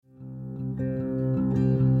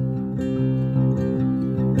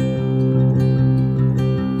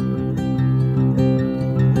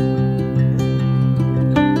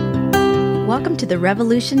Welcome to the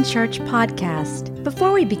Revolution Church podcast.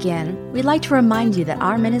 Before we begin, we'd like to remind you that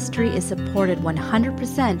our ministry is supported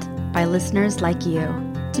 100% by listeners like you.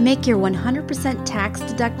 To make your 100%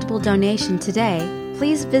 tax-deductible donation today,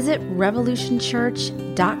 please visit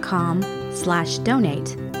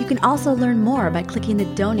revolutionchurch.com/donate. You can also learn more by clicking the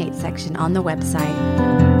donate section on the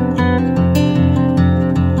website.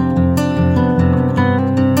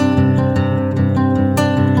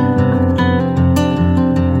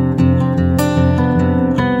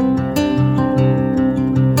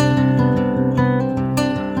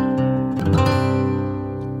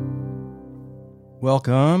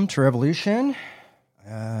 Welcome to Revolution.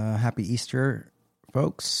 Happy Easter,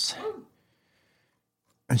 folks.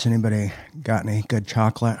 Has anybody got any good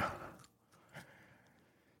chocolate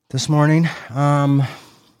this morning?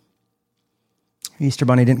 Easter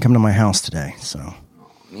Bunny didn't come to my house today, so.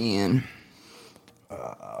 Man.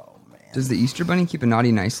 Does the Easter Bunny keep a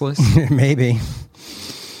naughty nice list? Maybe.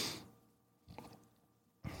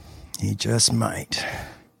 He just might.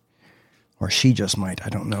 Or she just might. I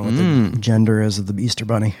don't know what the gender is of the Easter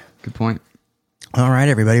Bunny. Good point. All right,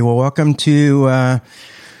 everybody. Well, welcome to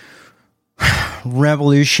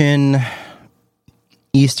Revolution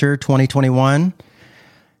Easter 2021.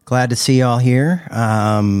 Glad to see y'all here.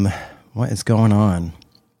 What is going on?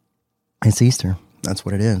 It's Easter. That's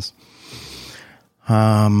what it is.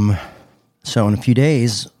 So in a few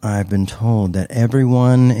days, I've been told that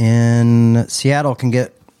everyone in Seattle can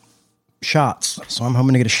get shots. So I'm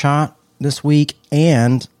hoping to get a shot this week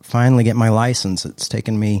and finally get my license. It's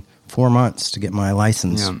taken me 4 months to get my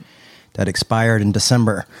license that expired in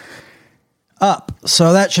December up.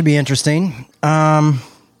 So that should be interesting.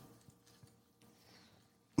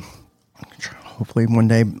 Hopefully one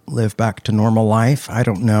day live back to normal life. I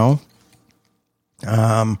don't know.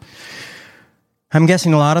 I'm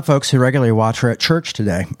guessing a lot of folks who regularly watch are at church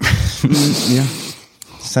today. Yeah.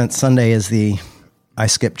 Since Sunday is I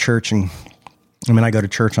skip church and I go to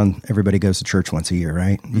church everybody goes to church once a year,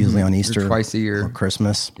 right? Usually on Easter. Or twice a year. Or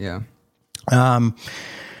Christmas. Yeah.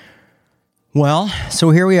 Well, so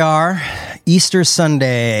here we are, Easter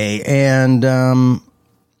Sunday, and I'm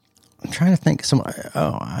trying to think.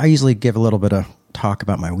 I usually give a little bit of talk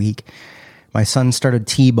about my week. My son started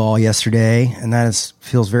T-ball yesterday, and that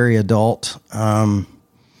feels very adult.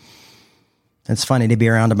 It's funny to be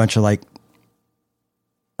around a bunch of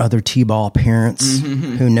other T-ball parents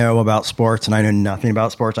who know about sports, and I know nothing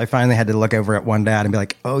about sports. I finally had to look over at one dad and be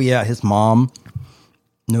like, oh yeah, his mom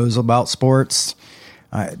knows about sports.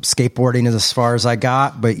 Skateboarding is as far as I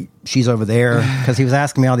got, but she's over there, because he was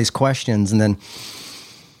asking me all these questions, and then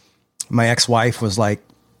my ex-wife was like,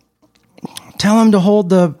 tell him to hold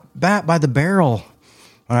the bat by the barrel.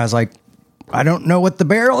 And I was like, I don't know what the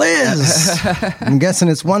barrel is. I'm guessing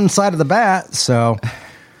it's one side of the bat, so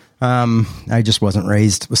I just wasn't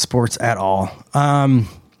raised with sports at all. But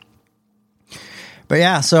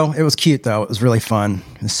yeah, so it was cute though. It was really fun.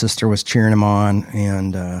 His sister was cheering him on,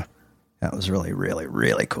 and that was really, really,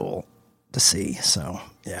 really cool to see. So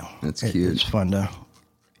yeah, that's cute. It's fun to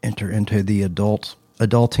enter into the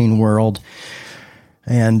adulting world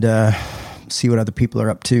and see what other people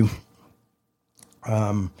are up to.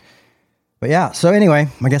 But yeah, so anyway,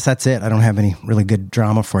 I guess that's it. I don't have any really good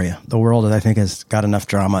drama for you. The world, I think, has got enough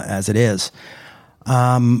drama as it is. So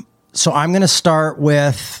I'm going to start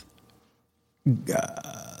with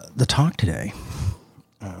the talk today.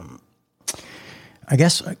 I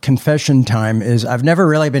guess confession time is, I've never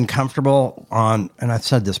really been comfortable and I've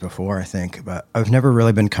said this before, I think, but I've never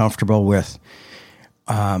really been comfortable with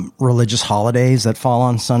religious holidays that fall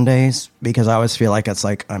on Sundays, because I always feel like it's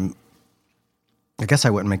like I guess I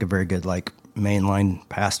wouldn't make a very good mainline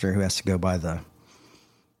pastor who has to go by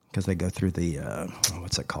because they go through the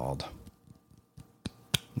what's it called?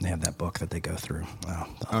 They have that book that they go through. I'll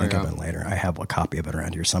think of it later. I have a copy of it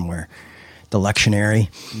around here somewhere. The lectionary.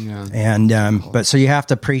 Yeah. And but so you have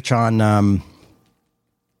to preach on I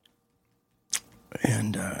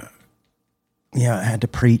had to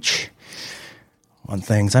preach on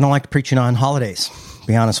things. I don't like preaching on holidays, to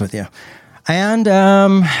be honest with you. And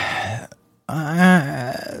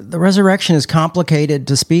the resurrection is complicated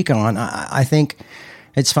to speak on. I think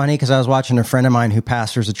it's funny because I was watching a friend of mine who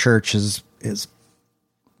pastors a church, his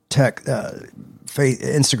tech faith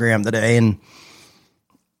Instagram today, and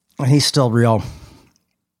he's still real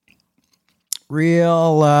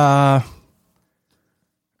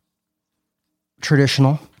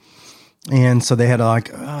traditional. And so they had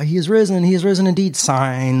he is risen indeed,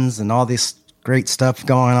 signs and all this great stuff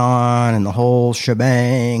going on, and the whole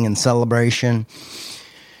shebang and celebration.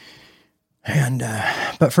 And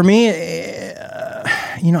but for me,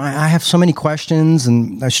 I have so many questions,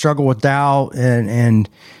 and I struggle with doubt, and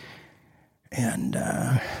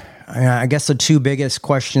I guess the two biggest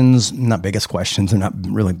questions, not biggest questions, they're not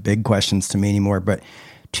really big questions to me anymore, but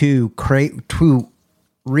two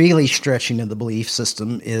really stretching of the belief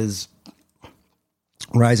system is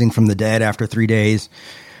rising from the dead after 3 days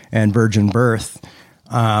and virgin birth.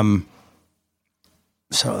 So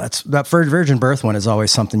that virgin birth one is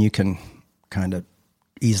always something you can kind of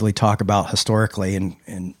easily talk about historically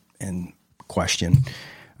and question.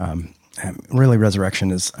 Really,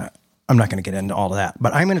 resurrection is, I'm not going to get into all of that,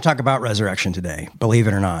 but I'm going to talk about resurrection today, believe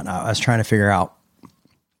it or not. I was trying to figure out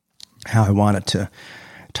how I wanted to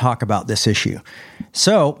talk about this issue.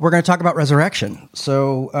 So we're going to talk about resurrection.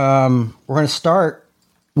 So we're going to start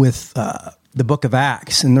with the book of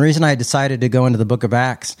Acts. And the reason I decided to go into the book of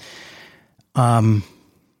Acts, well,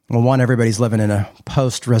 one, everybody's living in a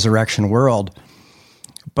post-resurrection world,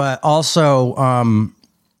 but also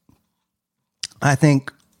I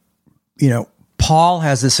think, Paul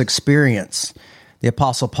has this experience. The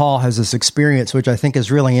Apostle Paul has this experience, which I think is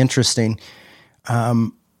really interesting,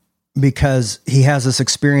 because he has this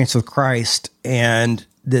experience with Christ and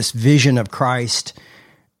this vision of Christ.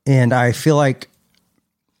 And I feel like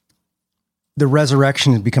the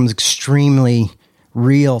resurrection becomes extremely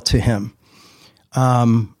real to him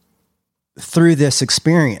through this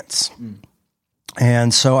experience.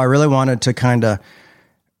 And so I really wanted to kind of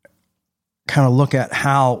look at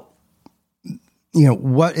how,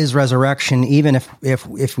 what is resurrection, even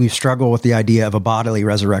if we struggle with the idea of a bodily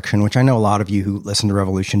resurrection, which I know a lot of you who listen to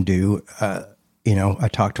Revolution do. I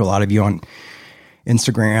talk to a lot of you on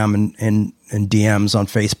Instagram and DMs on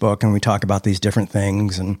Facebook, and we talk about these different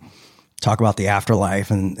things and talk about the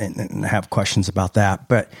afterlife and have questions about that.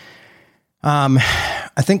 But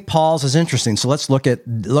I think Paul's is interesting. So let's look at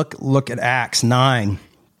Acts 9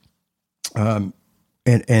 and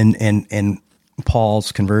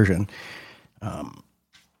Paul's conversion.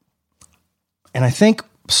 And I think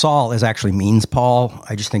Saul actually means Paul.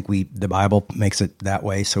 I just think the Bible makes it that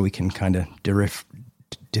way so we can kind of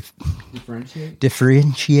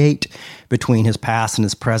differentiate between his past and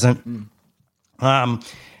his present.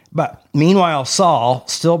 But meanwhile, Saul,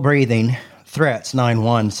 still breathing threats,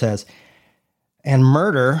 9:1 says, and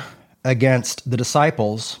murder against the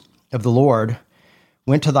disciples of the Lord,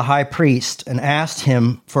 went to the high priest and asked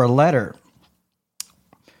him for a letter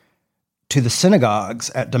to the synagogues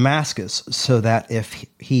at Damascus, so that if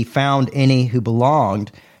he found any who belonged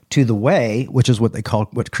to the way, which is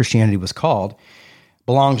what Christianity was called,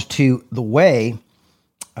 belonged to the way,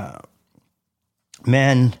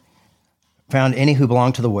 men found any who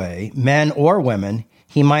belonged to the way, men or women,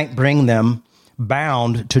 he might bring them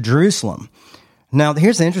bound to Jerusalem. Now,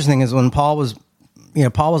 here's the interesting thing is when Paul was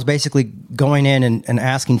basically going in and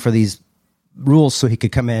asking for these rules so he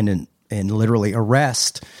could come in and literally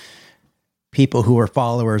arrest people who were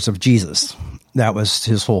followers of Jesus. That was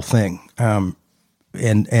his whole thing.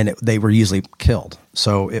 They were usually killed.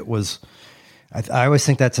 So it was, I always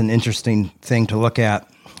think that's an interesting thing to look at,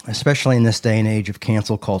 especially in this day and age of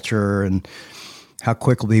cancel culture and how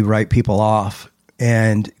quickly we write people off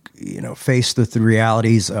and, faced with the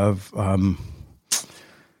realities of,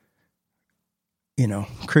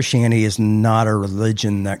 Christianity is not a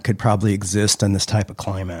religion that could probably exist in this type of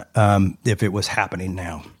climate if it was happening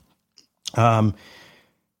now.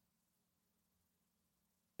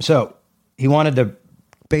 So he wanted to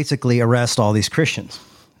basically arrest all these Christians.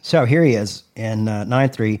 So here he is in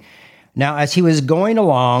 9:3. Now, as he was going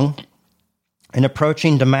along and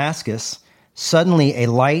approaching Damascus, suddenly a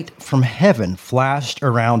light from heaven flashed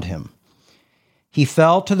around him. He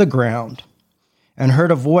fell to the ground and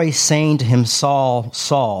heard a voice saying to him, Saul,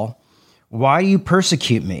 Saul, why do you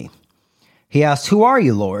persecute me? He asked, who are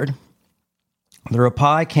you, Lord? The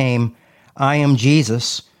reply came, I am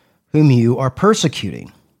Jesus, whom you are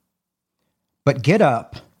persecuting. But get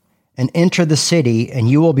up and enter the city, and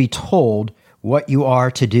you will be told what you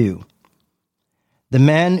are to do. The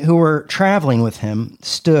men who were traveling with him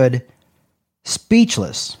stood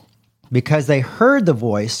speechless because they heard the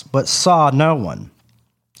voice but saw no one.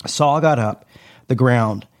 Saul got up the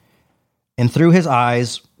ground, and though his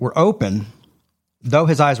eyes were open,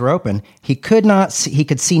 he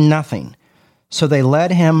could see nothing. So they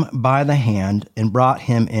led him by the hand and brought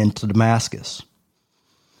him into Damascus.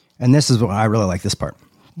 And this is what I really like this part,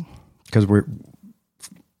 because we're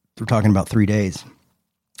talking about 3 days.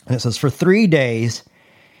 And it says, for 3 days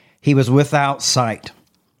he was without sight,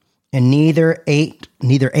 and neither ate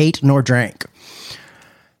nor drank.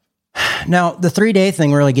 Now, the 3-day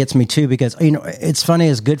thing really gets me too, because it's funny,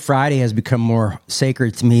 as Good Friday has become more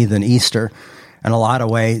sacred to me than Easter in a lot of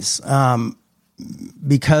ways.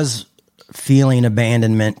 because feeling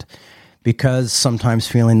abandonment, because sometimes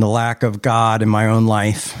feeling the lack of God in my own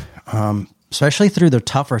life, especially through the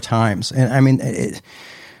tougher times. And I mean,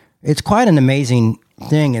 it's quite an amazing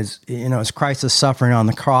thing as Christ is suffering on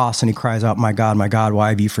the cross and he cries out, my God, why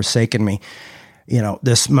have you forsaken me?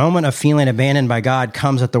 This moment of feeling abandoned by God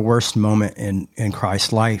comes at the worst moment in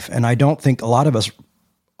Christ's life. And I don't think a lot of us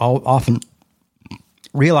often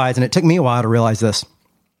realize, and it took me a while to realize this,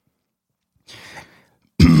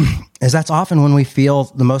 is that's often when we feel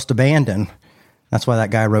the most abandoned. That's why that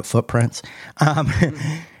guy wrote Footprints.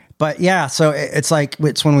 But yeah, so it's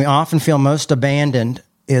when we often feel most abandoned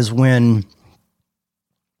is when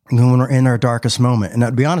we're in our darkest moment. And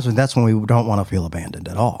to be honest with you, that's when we don't want to feel abandoned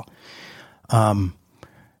at all.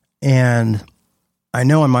 And I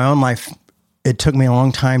know in my own life, it took me a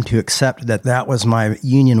long time to accept that was my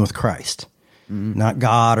union with Christ, not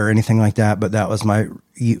God or anything like that, but that was my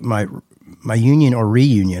union or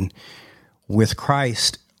reunion with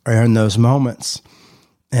Christ in those moments.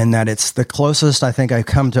 And that it's the closest I think I've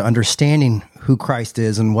come to understanding who Christ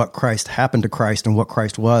is and what Christ happened to Christ and what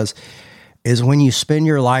Christ was, is when you spend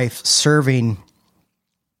your life serving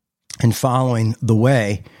and following the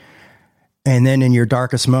way, and then in your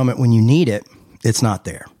darkest moment when you need it, it's not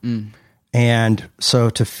there. And so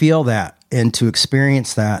to feel that and to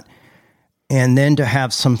experience that, and then to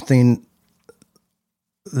have something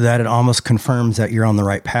that it almost confirms that you're on the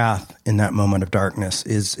right path in that moment of darkness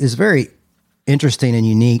is very interesting and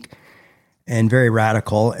unique and very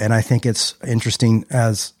radical. And I think it's interesting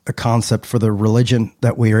as a concept for the religion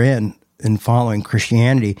that we are in following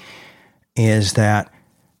Christianity, is that,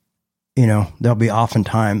 there'll be often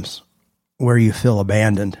times where you feel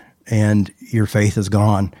abandoned and your faith is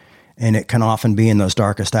gone. And it can often be in those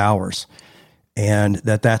darkest hours. And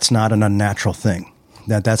that's not an unnatural thing,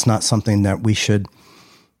 that's not something that we should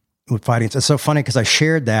fight against. It's so funny because I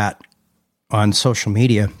shared that on social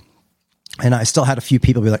media, and I still had a few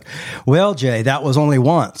people be like, well, Jay, that was only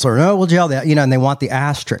once, or no, well, Jay, that, and they want the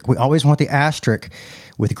asterisk. We always want the asterisk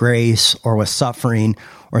with grace or with suffering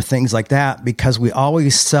or things like that, because we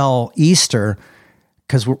always sell Easter,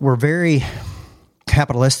 because we're very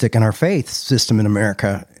capitalistic in our faith system in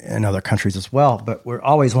America and other countries as well, but we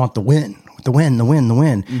always want the win,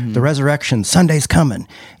 the resurrection, Sunday's coming.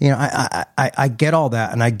 I get all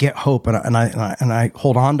that, and I get hope, and I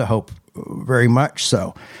hold on to hope very much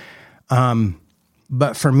so.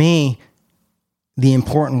 But for me, the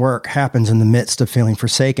important work happens in the midst of feeling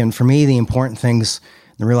forsaken. For me, the important things,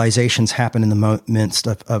 the realizations happen in the midst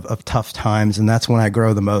of tough times, and that's when I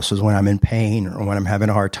grow the most, is when I'm in pain or when I'm having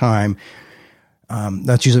a hard time.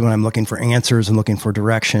 That's usually when I'm looking for answers and looking for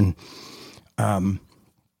direction.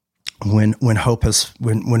 When hope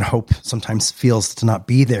sometimes feels to not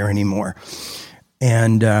be there anymore.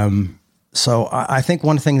 And so I think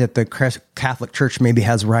one thing that the Catholic Church maybe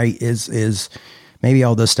has right is maybe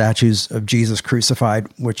all those statues of Jesus crucified,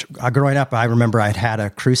 which growing up, I remember I'd had a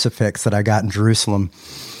crucifix that I got in Jerusalem,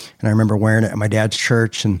 and I remember wearing it at my dad's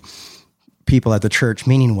church, and people at the church,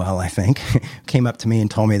 meaning well, I think, came up to me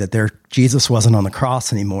and told me that Jesus wasn't on the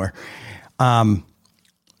cross anymore.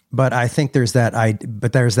 But I think there's that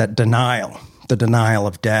denial, the denial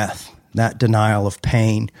of death, that denial of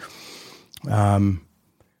pain.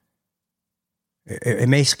 It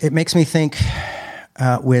makes me think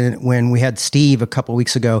when we had Steve a couple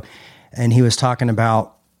weeks ago, and he was talking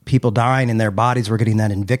about people dying and their bodies were getting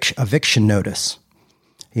that eviction notice.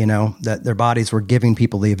 That their bodies were giving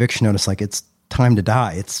people the eviction notice, like it's time to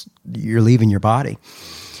die. You're leaving your body.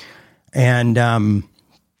 And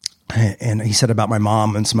he said about my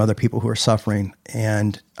mom and some other people who are suffering.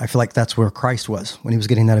 And I feel like that's where Christ was when he was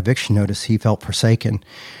getting that eviction notice. He felt forsaken.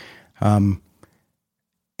 And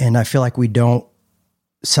I feel like we don't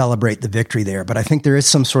celebrate the victory there, but I think there is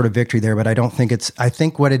some sort of victory there, but I don't think I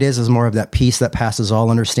think what it is more of that peace that passes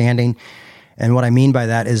all understanding. And what I mean by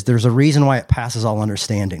that is there's a reason why it passes all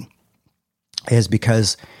understanding, is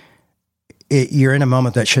because you're in a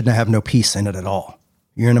moment that shouldn't have no peace in it at all.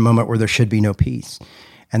 You're in a moment where there should be no peace.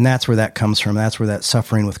 And that's where that comes from. That's where that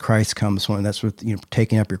suffering with Christ comes from. That's where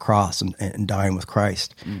taking up your cross and dying with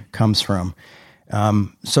Christ comes from.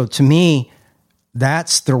 So to me,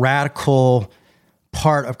 that's the radical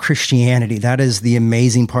part of Christianity. That is the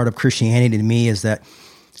amazing part of Christianity to me, is that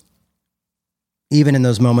even in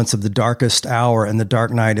those moments of the darkest hour and the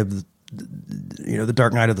dark night of the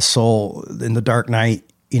dark night of the soul, in the dark night,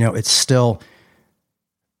 it's still,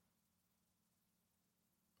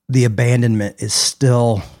 the abandonment is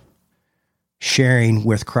still sharing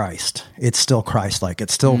with Christ. It's still Christ-like.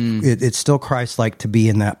 It's still it's still Christ-like to be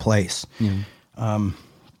in that place.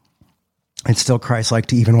 it's still Christ-like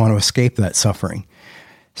to even want to escape that suffering.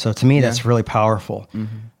 So to me, that's really powerful.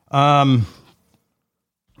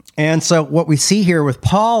 And so what we see here with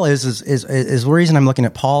Paul is the reason I'm looking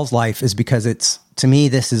at Paul's life is because it's, to me,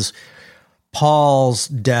 this is Paul's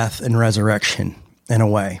death and resurrection in a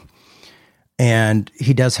way. And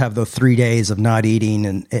he does have the 3 days of not eating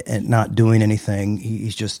and not doing anything.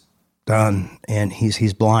 He's just done, and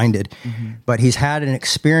he's blinded. But he's had an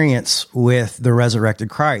experience with the resurrected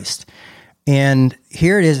Christ. And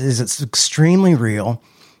here it is it's extremely real.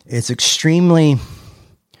 It's extremely,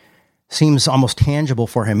 seems almost tangible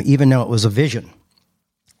for him, even though it was a vision.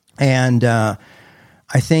 And I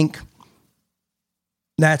think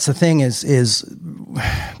that's the thing is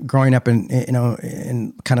growing up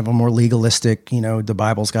in kind of a more legalistic, the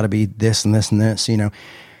Bible's got to be this and this and this,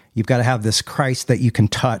 you've got to have this Christ that you can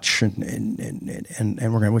touch and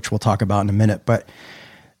we're going, which we'll talk about in a minute, but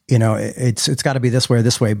it's got to be this way or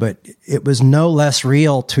this way. But it was no less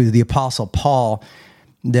real to the Apostle Paul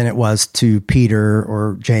than it was to Peter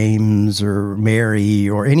or James or Mary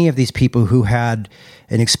or any of these people who had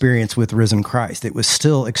an experience with risen Christ. It was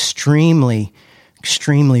still extremely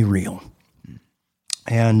real.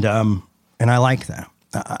 And I like that.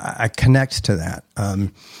 I connect to that.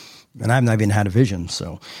 And I've not even had a vision.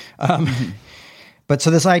 So, but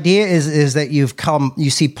so this idea is that you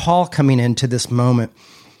see Paul coming into this moment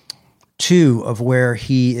too, of where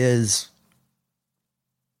he has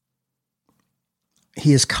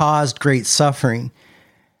caused great suffering,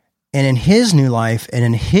 and in his new life and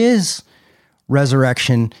in his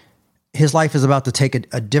resurrection, his life is about to take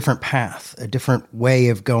a different path, a different way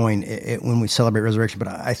of going when we celebrate resurrection. But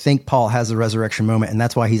I think Paul has a resurrection moment, and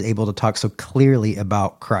that's why he's able to talk so clearly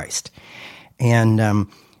about Christ. And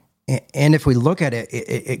if we look at it,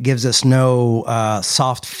 it gives us no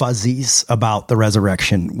soft fuzzies about the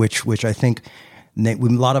resurrection, which I think a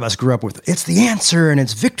lot of us grew up with. It's the answer, and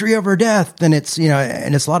it's victory over death, and it's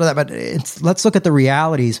and it's a lot of that. But let's look at the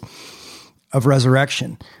realities of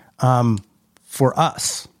resurrection for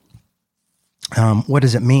us. What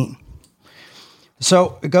does it mean?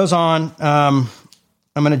 So it goes on. I'm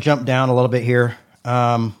going to jump down a little bit here.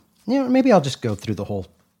 Maybe I'll just go through the whole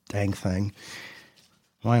dang thing.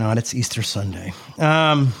 Why not? It's Easter Sunday.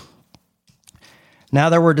 Now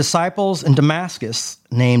there were disciples in Damascus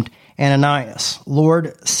named Ananias.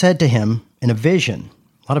 Lord said to him in a vision,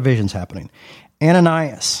 a lot of visions happening,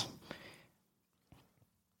 Ananias.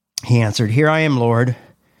 He answered, Here I am, Lord.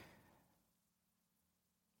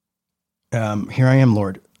 Here I am,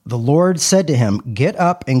 Lord. The Lord said to him, Get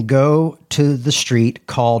up and go to the street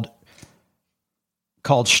called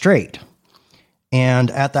Straight, and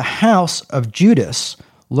at the house of Judas,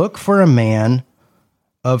 look for a man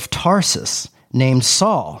of Tarsus named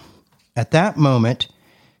Saul. At that moment,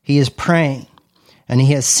 he is praying, and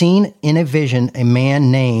he has seen in a vision a man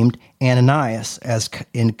named Ananias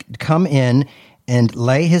come in and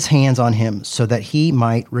lay his hands on him so that he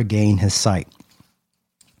might regain his sight.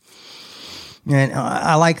 And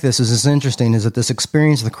I like this. This is interesting, is that this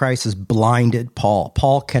experience of the Christ has blinded Paul.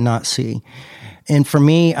 Paul cannot see. And for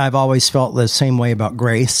me, I've always felt the same way about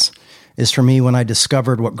grace. Is for me, when I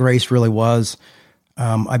discovered what grace really was,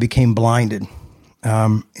 I became blinded.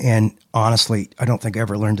 And honestly, I don't think I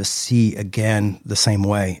ever learned to see again the same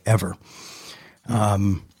way, ever.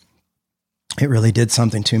 It really did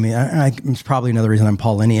something to me. It's probably another reason I'm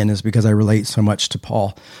Paulinian, is because I relate so much to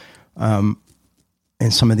Paul. In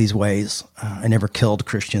some of these ways. I never killed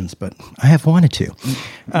Christians, but I have wanted to.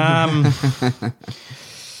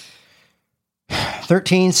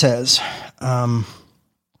 13 says,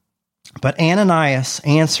 But Ananias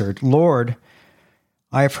answered, Lord,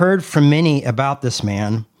 I have heard from many about this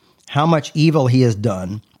man, how much evil he has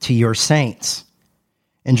done to your saints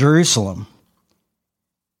in Jerusalem.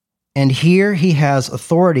 And here he has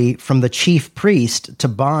authority from the chief priest to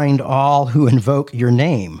bind all who invoke your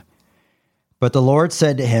name. But the Lord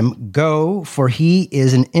said to him, Go, for he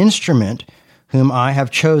is an instrument whom I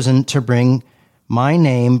have chosen to bring my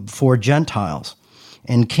name before Gentiles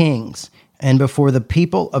and kings and before the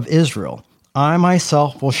people of Israel. I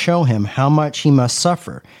myself will show him how much he must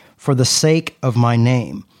suffer for the sake of my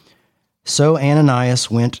name. So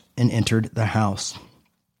Ananias went and entered the house.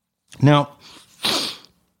 Now,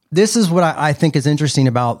 this is what I think is interesting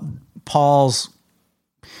about Paul's,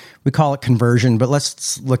 we call it conversion, but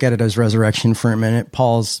let's look at it as resurrection for a minute.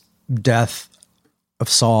 Paul's death of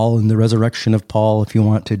Saul and the resurrection of Paul, if you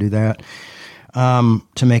want to do that,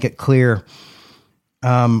 to make it clear.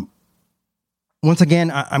 Once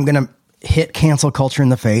again, I'm going to hit cancel culture in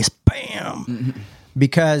the face. Bam!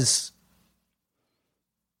 Because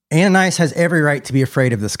Ananias has every right to be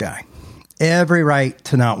afraid of this guy. every right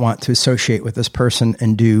to not want to associate with this person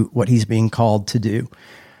and do what he's being called to do.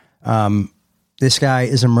 This guy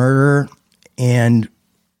is a murderer and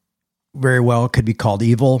very well could be called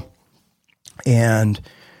evil and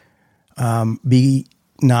be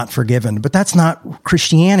not forgiven. But that's not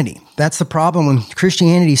Christianity. That's the problem. When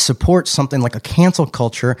Christianity supports something like a cancel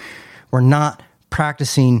culture, we're not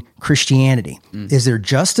practicing Christianity. Is there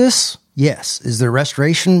justice? Yes. Is there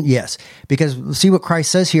restoration? Yes. Because see what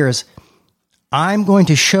Christ says here is, I'm going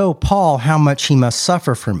to show Paul how much he must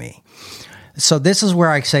suffer for me. So this is where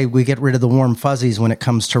I say we get rid of the warm fuzzies when it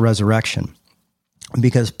comes to resurrection.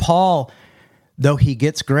 Because Paul, though he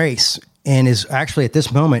gets grace, and is actually at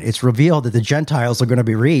this moment, it's revealed that the Gentiles are going to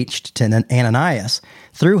be reached to Ananias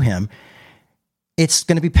through him. It's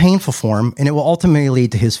going to be painful for him, and it will ultimately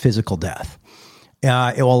lead to his physical death.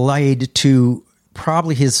 It will lead to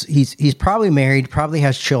probably he's probably married, probably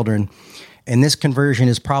has children, and this conversion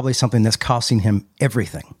is probably something that's costing him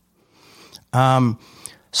everything.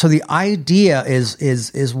 So the idea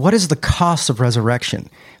is what is the cost of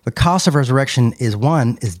resurrection? The cost of resurrection is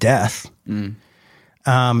death.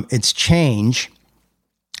 It's change.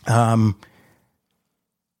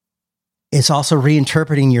 It's also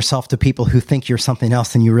reinterpreting yourself to people who think you're something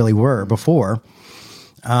else than you really were before.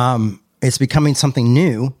 It's becoming something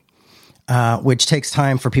new, which takes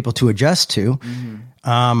time for people to adjust to.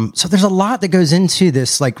 So there's a lot that goes into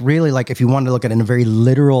this, like really, like if you wanted to look at it in a very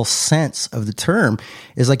literal sense of the term,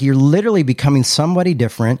 is like you're literally becoming somebody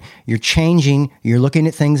different. You're changing. You're looking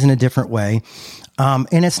at things in a different way.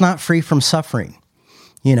 And it's not free from suffering.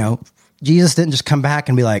 You know, Jesus didn't just come back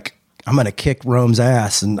and be like, I'm going to kick Rome's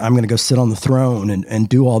ass and I'm going to go sit on the throne and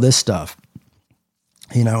do all this stuff.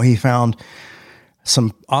 You know, he found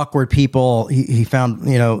some awkward people. He found,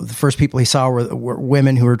 you know, the first people he saw were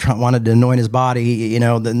women who wanted to anoint his body. You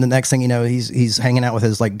know, then the next thing you know, he's hanging out with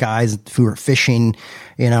his like guys who are fishing,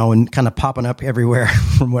 you know, and kind of popping up everywhere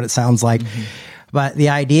from what it sounds like. But the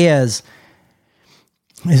idea is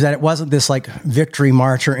that it wasn't this like victory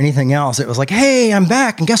march or anything else. It was like, hey, I'm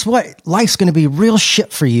back. And guess what? Life's going to be real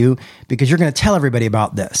shit for you because you're going to tell everybody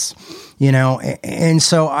about this, you know? And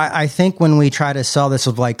so I think when we try to sell this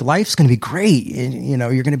of like, life's going to be great, and, you know,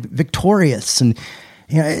 you're going to be victorious. And,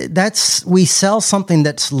 you know, we sell something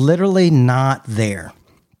that's literally not there.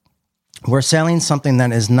 We're selling something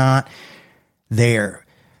that is not there,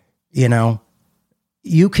 you know?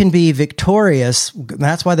 You can be victorious.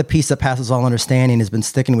 That's why the peace that passes all understanding has been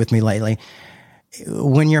sticking with me lately.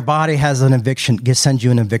 When your body has an eviction, sends you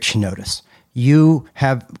an eviction notice. You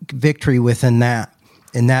have victory within that,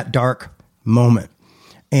 in that dark moment.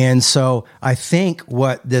 And so I think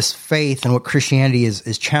what this faith and what Christianity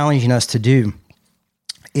is challenging us to do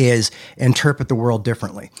is interpret the world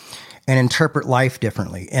differently and interpret life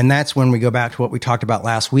differently. And that's when we go back to what we talked about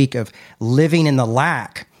last week of living in the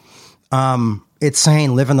lack. It's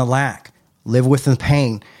saying live in the lack, live with the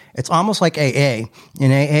pain. It's almost like AA.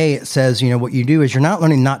 In AA, it says, you know, what you do is you're not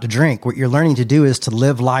learning not to drink. What you're learning to do is to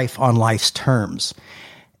live life on life's terms.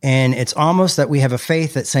 And it's almost that we have a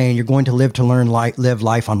faith that's saying you're going to live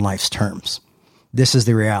life on life's terms. This is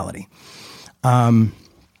the reality. You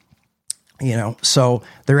know, so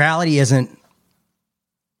the reality isn't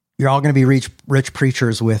you're all going to be rich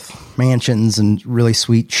preachers with mansions and really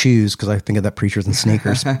sweet shoes, because I think of that Preachers and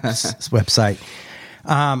Sneakers website.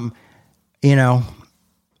 You know,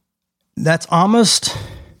 that's almost,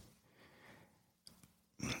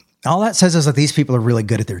 all that says is that these people are really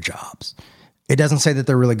good at their jobs. It doesn't say that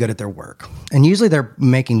they're really good at their work. And usually they're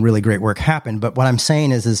making really great work happen. But what I'm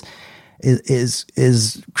saying is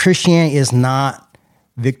Christianity is not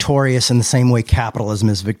victorious in the same way capitalism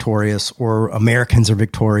is victorious or Americans are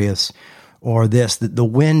victorious or this. The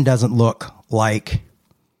win doesn't look like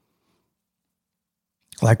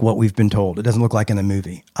what we've been told. It doesn't look like in the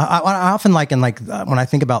movie. I often like when I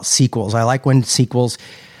think about sequels, I like when sequels,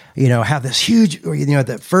 you know, have this huge, you know,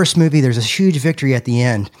 the first movie, there's this huge victory at the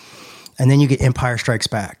end. And then you get Empire Strikes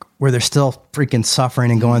Back, where they're still freaking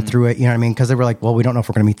suffering and going through it. You know what I mean? Because they were like, well, we don't know if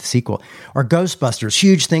we're going to meet the sequel. Or Ghostbusters,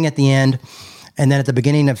 huge thing at the end. And then at the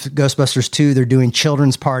beginning of Ghostbusters 2, they're doing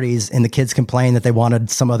children's parties, and the kids complain that they wanted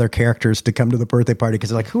some other characters to come to the birthday party because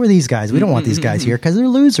they're like, who are these guys? We don't want these guys here because they're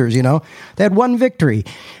losers, you know? They had one victory.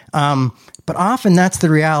 But often that's the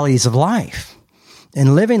realities of life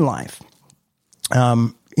and living life.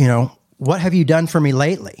 You know, what have you done for me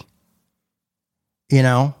lately? You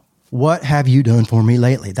know, what have you done for me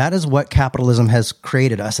lately? That is what capitalism has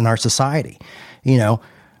created us in our society. You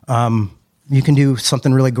know, you can do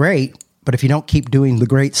something really great, but if you don't keep doing the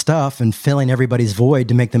great stuff and filling everybody's void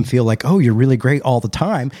to make them feel like, oh, you're really great all the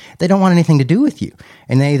time, they don't want anything to do with you.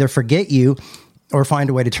 And they either forget you or find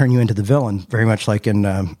a way to turn you into the villain, very much like in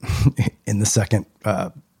the second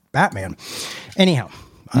Batman. Anyhow,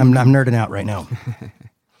 I'm nerding out right now.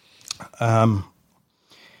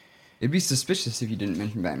 It'd be suspicious if you didn't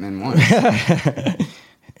mention Batman 1.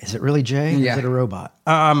 Is it really Jay? Yeah. Is it a robot?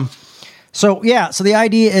 So the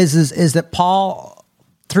idea is that Paul,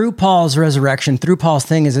 through Paul's resurrection, through Paul's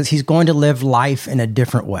thing, is that he's going to live life in a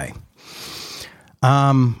different way.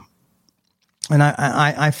 And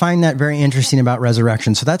I find that very interesting about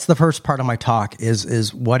resurrection. So that's the first part of my talk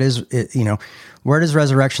is what is it, where does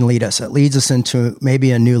resurrection lead us? It leads us into maybe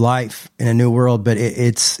a new life in a new world, but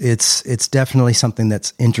it's definitely something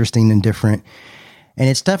that's interesting and different. And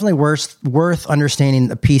it's definitely worth understanding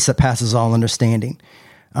the peace that passes all understanding.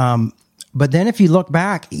 But then if you look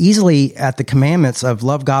back easily at the commandments of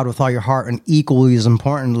love God with all your heart and equally as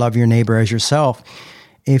important, love your neighbor as yourself,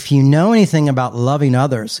 if you know anything about loving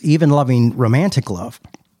others, even loving romantic love,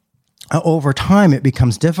 over time it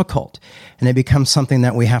becomes difficult and it becomes something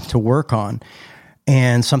that we have to work on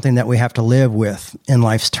and something that we have to live with in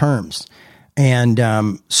life's terms. And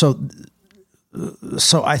so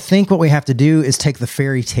I think what we have to do is take the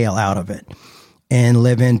fairy tale out of it and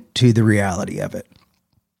live into the reality of it.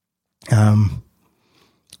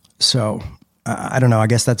 So I don't know. I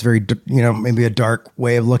guess that's very, maybe a dark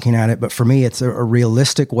way of looking at it. But for me, it's a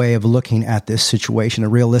realistic way of looking at this situation,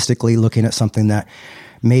 realistically looking at something that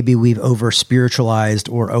maybe we've over spiritualized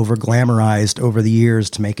or over glamorized over the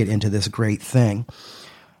years to make it into this great thing.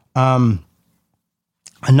 Another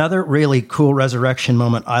really cool resurrection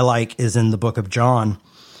moment I like is in the book of John.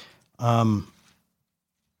 I'm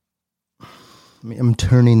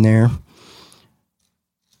turning there.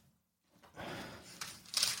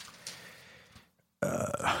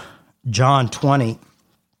 John 20,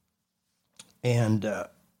 and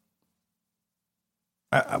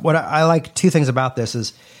what I like, two things about this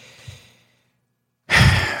is,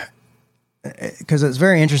 because it's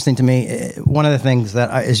very interesting to me, one of the things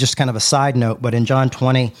that is just kind of a side note, but in John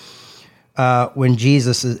 20, when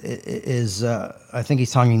Jesus is I think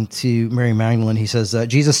he's talking to Mary Magdalene, he says,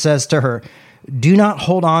 Jesus says to her, "Do not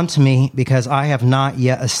hold on to me because I have not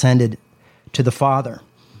yet ascended to the Father,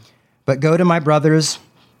 but go to my brothers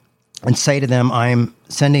and say to them, I am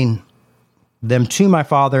sending them to my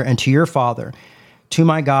Father and to your Father, to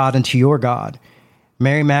my God and to your God."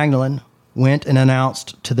 Mary Magdalene went and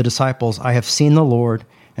announced to the disciples, "I have seen the Lord,"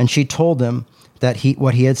 and she told them that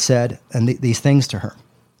what he had said and these things to her.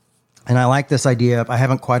 And I like this idea of, I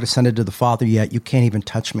haven't quite ascended to the Father yet. You can't even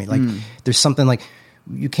touch me. Like there's something like,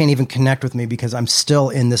 you can't even connect with me because I'm still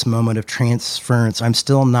in this moment of transference. I've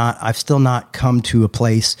still not come to a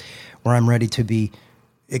place where I'm ready to be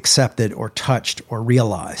accepted or touched or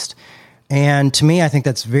realized. And to me, I think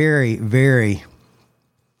that's very, very,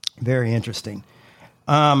 very interesting.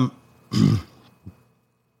 But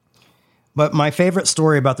my favorite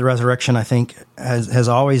story about the resurrection, I think, has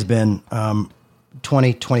always been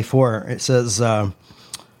 20:24. It says,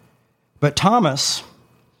 "But Thomas,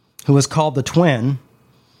 who was called the twin,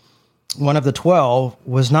 one of the 12,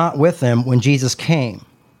 was not with them when Jesus came.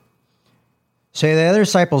 So the other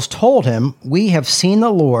disciples told him, 'We have seen the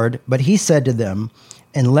Lord,' but he said to them,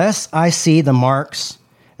 'Unless I see the marks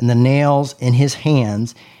and the nails in his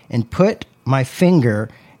hands and put my finger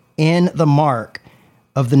in the mark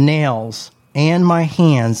of the nails and my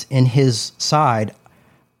hands in his side,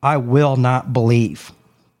 I will not believe.'"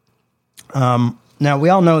 Now, we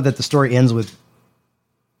all know that the story ends with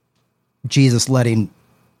Jesus letting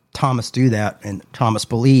Thomas do that, and Thomas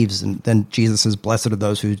believes, and then Jesus says, "Blessed are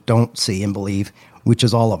those who don't see and believe," which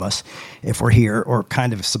is all of us, if we're here or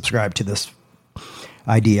kind of subscribe to this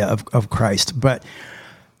idea of Christ. But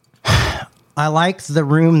I like the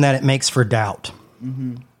room that it makes for doubt.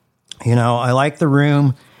 Mm-hmm. I like the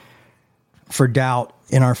room for doubt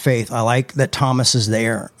in our faith. I like that Thomas is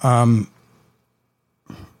there.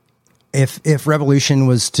 If Revolution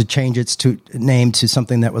was to change its name to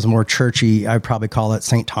something that was more churchy, I'd probably call it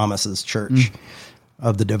St. Thomas's Church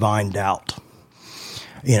of the Divine Doubt.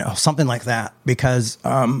 Something like that, because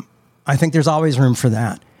I think there's always room for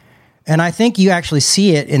that. And I think you actually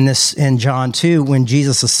see it in John 2 when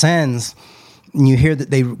Jesus ascends, and you hear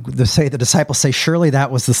that the disciples say, "Surely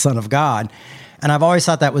that was the Son of God." And I've always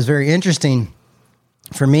thought that was very interesting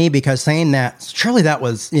for me, because saying that, surely that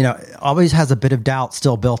was, always has a bit of doubt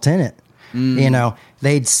still built in it.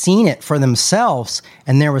 They'd seen it for themselves,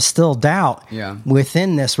 and there was still doubt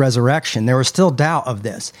within this resurrection. There was still doubt of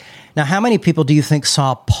this. Now, how many people do you think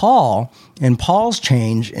saw Paul and Paul's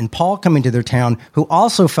change and Paul coming to their town who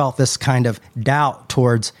also felt this kind of doubt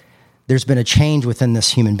towards there's been a change within this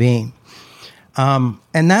human being? And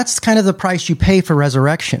that's kind of the price you pay for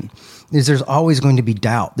resurrection. Is there's always going to be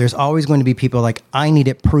doubt. There's always going to be people like, I need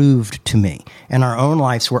it proved to me. In our own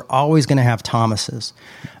lives, we're always going to have Thomases,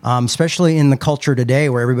 especially in the culture today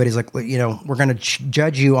where everybody's like, we're going to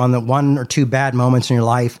judge you on the 1 or 2 bad moments in your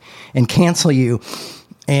life and cancel you.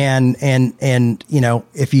 And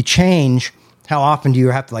if you change, how often do you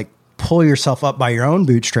have to like pull yourself up by your own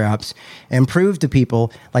bootstraps and prove to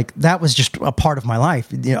people like that was just a part of my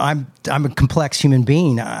life? I'm a complex human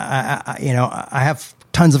being. I have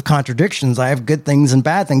tons of contradictions. I have good things and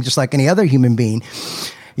bad things, just like any other human being.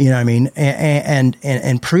 You know what I mean?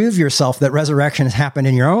 And prove yourself that resurrection has happened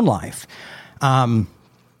in your own life. All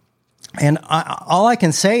I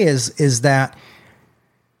can say is that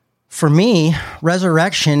for me,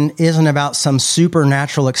 resurrection isn't about some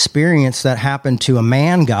supernatural experience that happened to a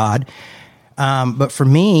man God. But for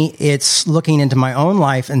me, it's looking into my own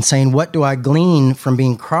life and saying, what do I glean from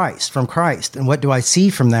being from Christ? And what do I see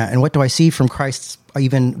from that? And what do I see from Christ's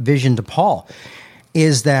even vision to Paul?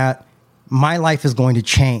 Is that my life is going to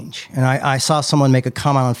change. And I saw someone make a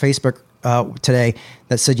comment on Facebook today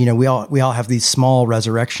that said, we all have these small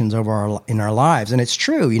resurrections in our lives. And it's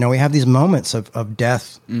true. We have these moments of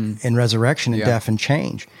death and resurrection and death and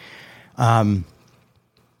change.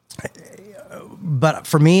 But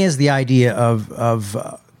for me is the idea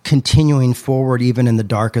of continuing forward even in the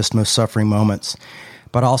darkest, most suffering moments,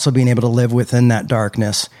 but also being able to live within that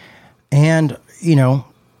darkness and,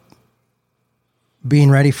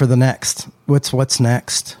 being ready for the next. What's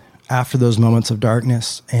next after those moments of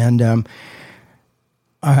darkness? And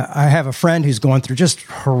I have a friend who's going through just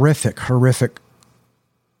horrific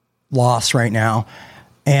loss right now.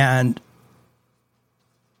 And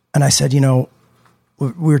I said, we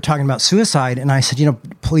were talking about suicide, and I said,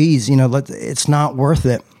 please, it's not worth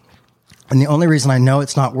it. And the only reason I know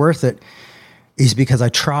it's not worth it is because I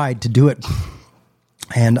tried to do it,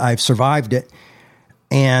 and I've survived it,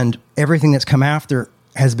 and everything that's come after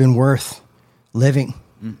has been worth living.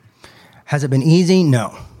 Has it been easy?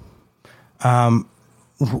 No.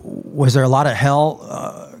 Was there a lot of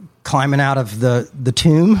hell climbing out of the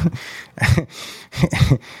tomb?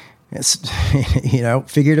 It's,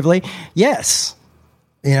 figuratively, yes.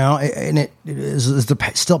 And is there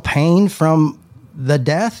still pain from the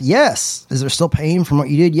death? Yes. Is there still pain from what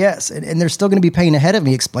you did? Yes. And there's still going to be pain ahead of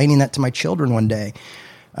me explaining that to my children one day,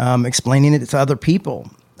 explaining it to other people,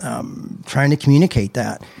 trying to communicate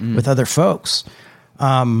that with other folks.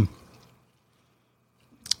 And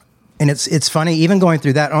it's funny, even going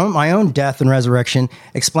through that, my own death and resurrection,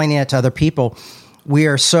 explaining it to other people, we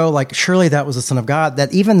are so like, surely that was the Son of God,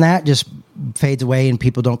 that even that just fades away and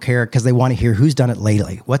people don't care because they want to hear who's done it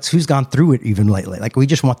lately. Who's gone through it even lately. Like we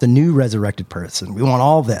just want the new resurrected person. We want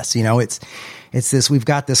all this, it's this, we've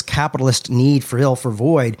got this capitalist need for ill, for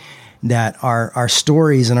void, that our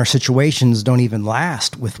stories and our situations don't even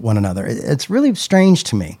last with one another. It's really strange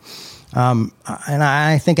to me. And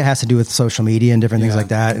I think it has to do with social media and different things like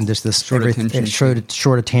that. And just this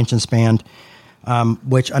short attention span,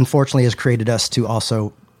 which unfortunately has created us to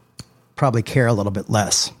also probably care a little bit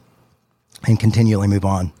less and continually move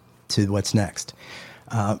on to what's next.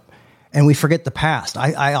 And we forget the past.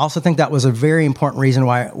 I also think that was a very important reason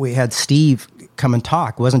why we had Steve come and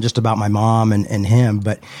talk. It wasn't just about my mom and him,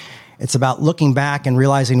 but it's about looking back and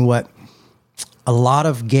realizing what a lot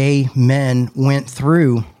of gay men went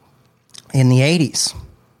through in the 80s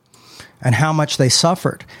and how much they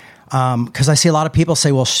suffered. Because I see a lot of people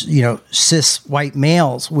say, well, cis white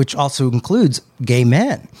males, which also includes gay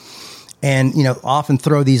men, and, often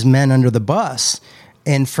throw these men under the bus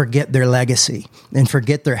and forget their legacy and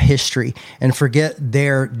forget their history and forget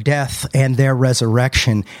their death and their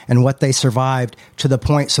resurrection and what they survived to the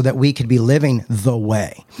point so that we could be living the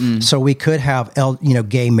way. So we could have,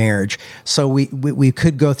 gay marriage. So we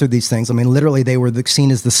could go through these things. I mean, literally they were seen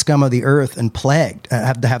as the scum of the earth and plagued,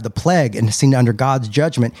 have to have the plague and seen under God's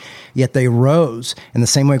judgment. Yet they rose in the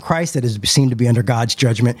same way Christ that is seen to be under God's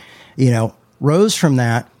judgment, rose from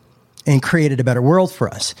that and created a better world for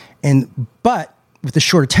us. But with the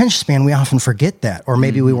short attention span, we often forget that, or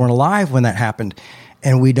maybe we weren't alive when that happened,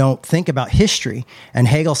 and we don't think about history. And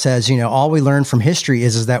Hegel says, all we learn from history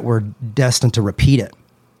is that we're destined to repeat it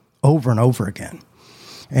over and over again.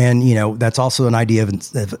 And, that's also an idea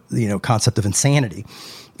of concept of insanity.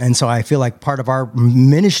 And so I feel like part of our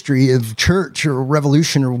ministry of church or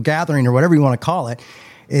revolution or gathering or whatever you want to call it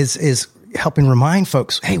is helping remind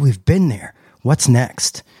folks, hey, we've been there. What's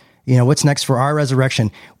next? What's next for our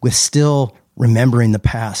resurrection with still remembering the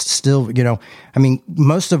past, still,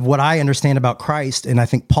 most of what I understand about Christ, and I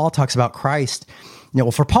think Paul talks about Christ,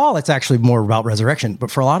 for Paul, it's actually more about resurrection.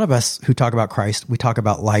 But for a lot of us who talk about Christ, we talk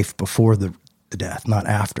about life before the the death, not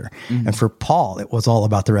after. And for Paul, it was all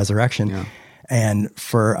about the resurrection. Yeah. And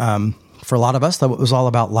for a lot of us, though, it was all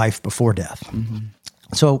about life before death.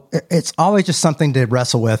 So it's always just something to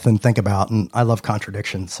wrestle with and think about. And I love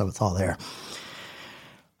contradictions, so it's all there.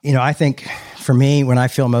 You know, I think for me, when I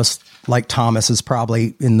feel most like Thomas is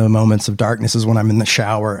probably in the moments of darkness is when I'm in the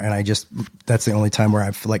shower, and that's the only time where I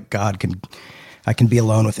feel like I can be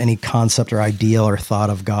alone with any concept or ideal or thought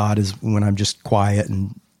of God, is when I'm just quiet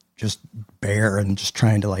and just bare and just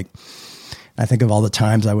trying to I think of all the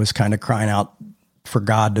times I was kind of crying out for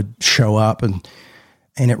God to show up. And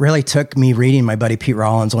it really took me reading my buddy Pete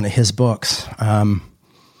Rollins, one of his books,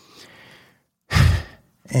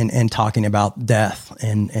 and talking about death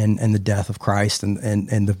and the death of Christ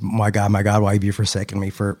and my God, why have you forsaken me,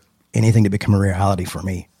 for anything to become a reality for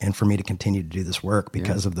me and for me to continue to do this work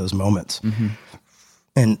because of those moments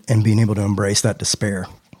and being able to embrace that despair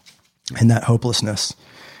and that hopelessness.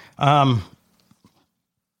 And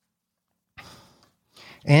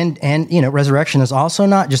you know, resurrection is also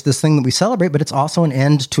not just this thing that we celebrate, but it's also an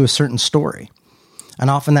end to a certain story. And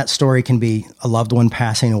often that story can be a loved one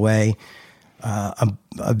passing away, a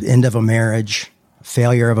end of a marriage,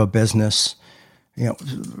 failure of a business,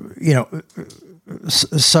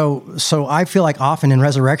 So I feel like often in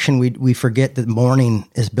resurrection, we forget that mourning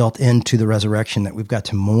is built into the resurrection, that we've got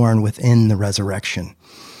to mourn within the resurrection.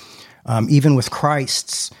 Even with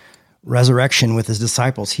Christ's resurrection with his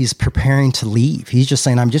disciples, he's preparing to leave. He's just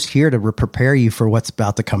saying, I'm just here to prepare you for what's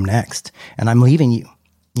about to come next. And I'm leaving you,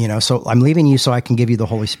 so I'm leaving you so I can give you the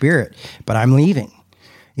Holy Spirit, but I'm leaving.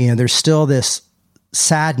 There's still this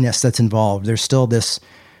sadness that's involved. There's still this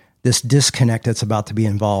disconnect that's about to be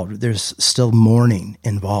involved. There's still mourning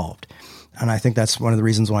involved. And I think that's one of the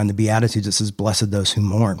reasons why in the Beatitudes it says, blessed those who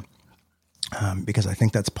mourn. Because I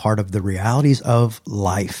think that's part of the realities of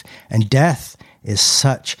life. And death is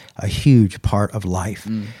such a huge part of life.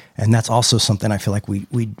 And that's also something I feel like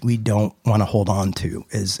we don't want to hold on to,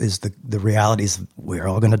 is the realities we're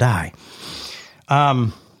all going to die.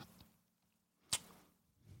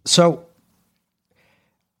 So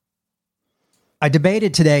I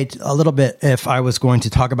debated today a little bit if I was going to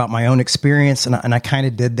talk about my own experience, and I kind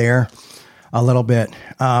of did there a little bit.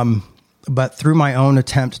 But through my own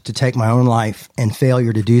attempt to take my own life and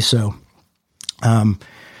failure to do so,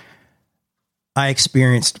 I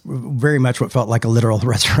experienced very much what felt like a literal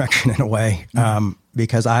resurrection in a way,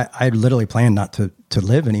 because I literally planned not to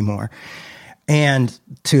live anymore. And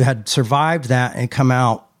to had survived that and come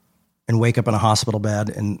out and wake up in a hospital bed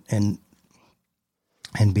and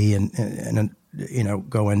be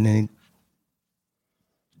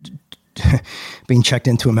being checked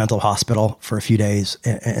into a mental hospital for a few days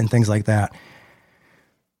and things like that.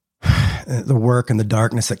 The work and the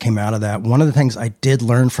darkness that came out of that. One of the things I did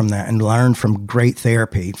learn from that, and learn from great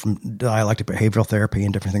therapy, from dialectic behavioral therapy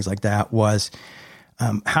and different things like that, was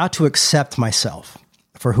how to accept myself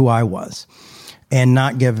for who I was and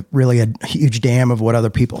not give really a huge damn of what other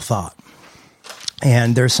people thought.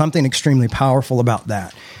 And there's something extremely powerful about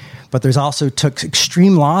that. But there's also took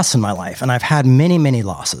extreme loss in my life. And I've had many, many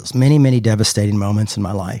losses, many, many devastating moments in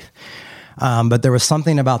my life. But there was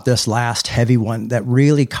something about this last heavy one that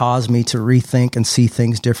really caused me to rethink and see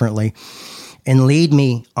things differently and lead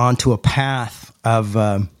me onto a path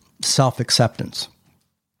of self-acceptance.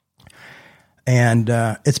 And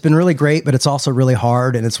it's been really great, but it's also really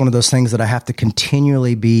hard. And it's one of those things that I have to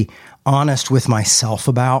continually be honest with myself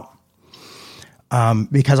about,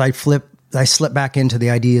 because I slip back into the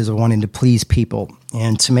ideas of wanting to please people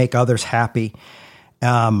and to make others happy.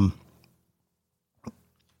 But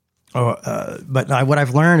what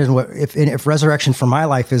I've learned, and if resurrection for my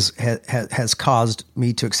life has caused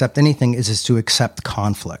me to accept anything, is to accept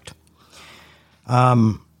conflict,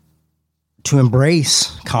 to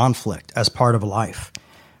embrace conflict as part of life,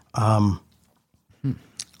 to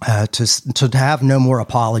have no more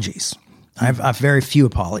apologies. I've very few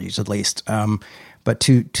apologies, at least. But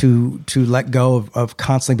to let go of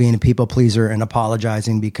constantly being a people pleaser and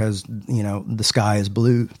apologizing because the sky is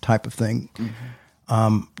blue type of thing.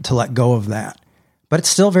 To let go of that. But it's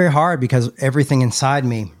still very hard because everything inside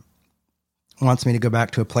me wants me to go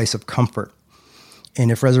back to a place of comfort. And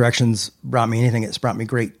if resurrection's brought me anything, it's brought me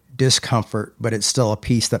great discomfort, but it's still a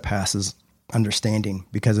peace that passes understanding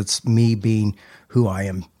because it's me being who I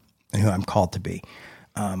am and who I'm called to be.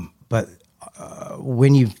 But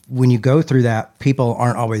when you go through that, people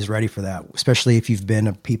aren't always ready for that, especially if you've been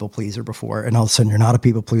a people pleaser before and all of a sudden you're not a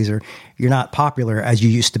people pleaser. You're not popular as you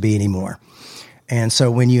used to be anymore. And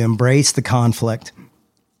so when you embrace the conflict,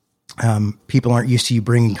 people aren't used to you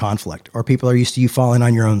bringing conflict, or people are used to you falling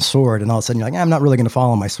on your own sword. And all of a sudden you're like, I'm not really going to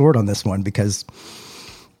fall on my sword on this one because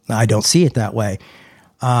I don't see it that way.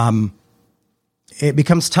 It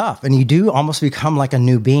becomes tough, and you do almost become like a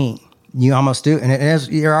new being. You almost do. And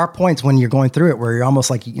there are points when you're going through it where you're almost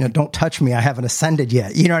like, don't touch me. I haven't ascended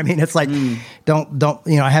yet. You know what I mean? It's like, don't,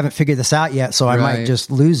 I haven't figured this out yet. So I might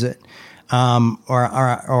just lose it.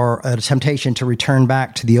 Or a temptation to return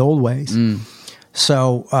back to the old ways.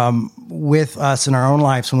 So, with us in our own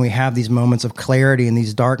lives, when we have these moments of clarity and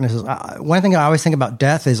these darknesses, one thing I always think about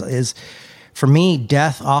death is for me,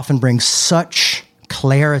 death often brings such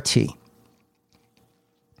clarity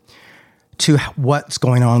to what's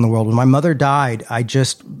going on in the world. When my mother died,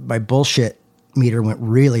 my bullshit meter went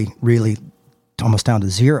really, really almost down to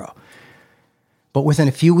zero. But within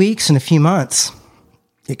a few weeks and a few months,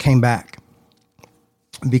 it came back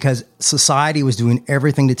because society was doing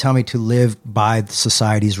everything to tell me to live by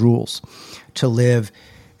society's rules, to live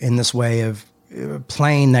in this way of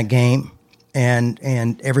playing that game. And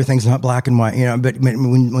everything's not black and white, but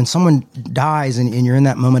when someone dies and you're in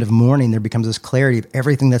that moment of mourning, there becomes this clarity of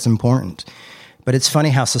everything that's important. But it's funny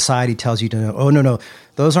how society tells you to, oh, no,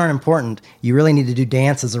 those aren't important. You really need to do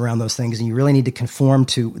dances around those things, and you really need to conform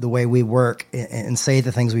to the way we work and say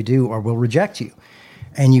the things we do, or we'll reject you.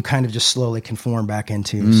 And you kind of just slowly conform back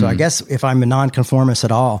into. So I guess if I'm a nonconformist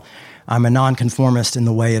at all, I'm a nonconformist in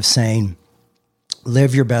the way of saying,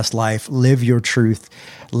 live your best life, live your truth,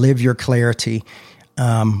 live your clarity.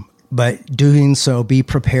 But doing so, be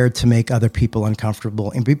prepared to make other people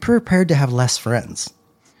uncomfortable, and be prepared to have less friends.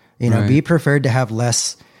 Be prepared to have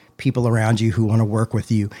less people around you who want to work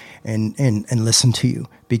with you and listen to you.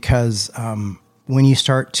 Because when you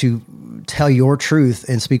start to tell your truth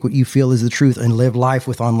and speak what you feel is the truth and live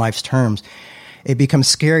life on life's terms, it becomes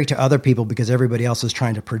scary to other people because everybody else is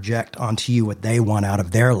trying to project onto you what they want out of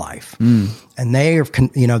their life. And they are,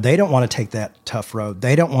 they don't want to take that tough road.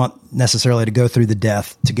 They don't want necessarily to go through the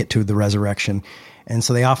death to get to the resurrection. And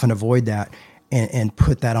so they often avoid that and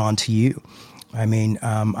put that onto you. I mean,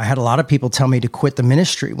 I had a lot of people tell me to quit the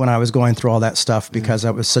ministry when I was going through all that stuff because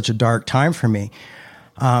that was such a dark time for me.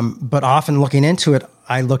 But often looking into it,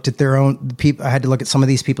 I looked at their own people. I had to look at some of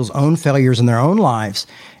these people's own failures in their own lives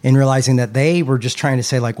and realizing that they were just trying to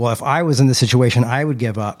say like, well, if I was in this situation, I would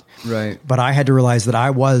give up. Right. But I had to realize that I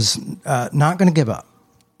was not going to give up,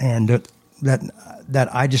 and that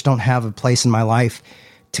I just don't have a place in my life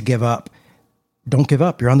to give up. Don't give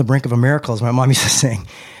up. You're on the brink of a miracle, as my mom used to sing.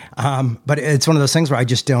 But it's one of those things where I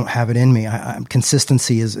just don't have it in me.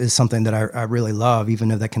 Consistency is something that I really love, even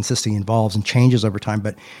though that consistency involves and changes over time.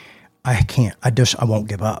 But I can't. I won't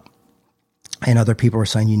give up. And other people were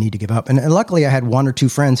saying you need to give up. And luckily, I had one or two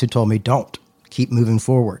friends who told me, "Don't, keep moving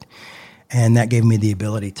forward," and that gave me the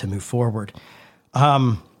ability to move forward.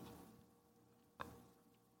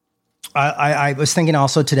 I was thinking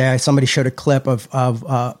also today, somebody showed a clip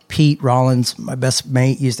of Pete Rollins, my best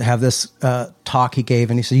mate, used to have this talk he gave,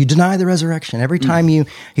 and he said, "You deny the resurrection. Every time he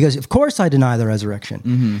goes, of course I deny the resurrection."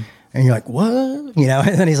 Mm-hmm. And you're like, what? And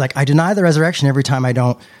then he's like, I deny the resurrection every time I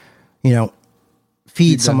don't,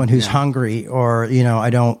 feed someone who's hungry, or, I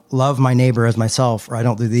don't love my neighbor as myself, or I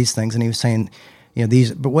don't do these things. And he was saying,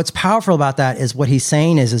 but what's powerful about that is what he's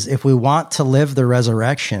saying is if we want to live the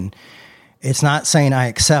resurrection, it's not saying I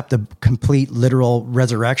accept the complete literal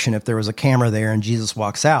resurrection if there was a camera there and Jesus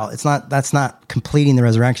walks out. That's not completing the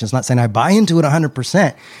resurrection. It's not saying I buy into it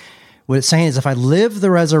 100%. What it's saying is if I live the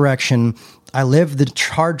resurrection, I live the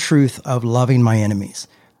hard truth of loving my enemies,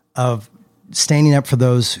 of standing up for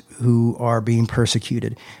those who are being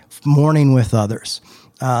persecuted, mourning with others.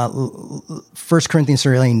 1 Corinthians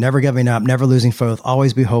 13, never giving up, never losing faith,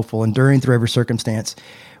 always be hopeful, enduring through every circumstance.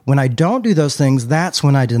 When I don't do those things, that's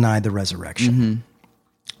when I deny the resurrection.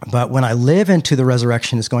 Mm-hmm. But when I live into the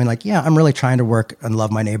resurrection, it's going like, I'm really trying to work and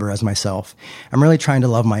love my neighbor as myself. I'm really trying to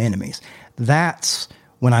love my enemies. That's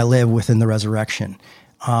when I live within the resurrection.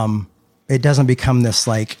 It doesn't become this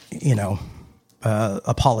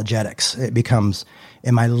apologetics. It becomes,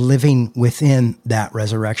 am I living within that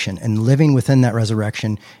resurrection? And living within that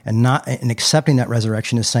resurrection and accepting that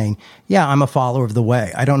resurrection is saying, I'm a follower of the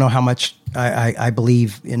way. I don't know how much I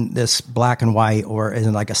believe in this black and white or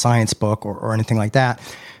in like a science book or anything like that.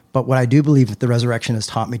 But what I do believe that the resurrection has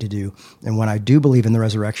taught me to do, and when I do believe in the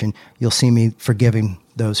resurrection, you'll see me forgiving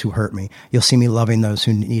those who hurt me. You'll see me loving those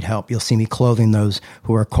who need help. You'll see me clothing those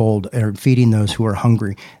who are cold or feeding those who are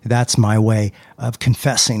hungry. That's my way of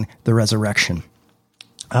confessing the resurrection.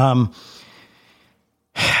 And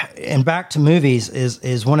back to movies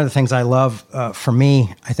is one of the things I love. For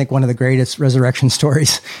me, I think one of the greatest resurrection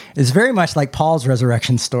stories is very much like Paul's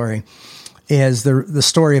resurrection story, is the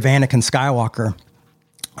story of Anakin Skywalker,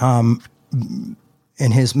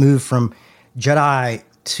 in his move from Jedi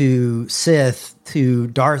to Sith to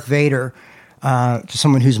Darth Vader to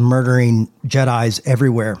someone who's murdering Jedis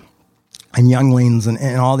everywhere and younglings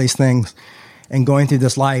and all these things and going through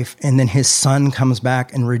this life. And then his son comes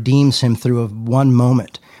back and redeems him through one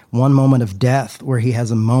moment of death where he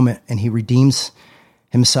has a moment and he redeems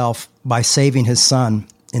himself by saving his son.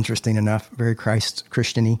 Interesting enough, very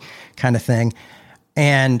Christian-y kind of thing.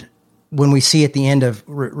 And when we see at the end of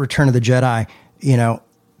Return of the Jedi,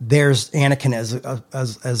 there's Anakin as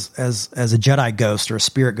a Jedi ghost or a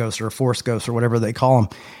spirit ghost or a Force ghost or whatever they call him.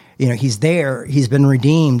 He's there. He's been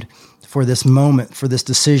redeemed for this moment, for this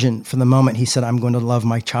decision, for the moment he said, "I'm going to love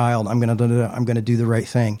my child. I'm going to do the right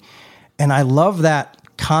thing." And I love that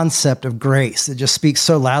concept of grace. It just speaks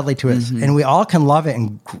so loudly to us, and we all can love it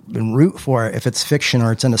and root for it if it's fiction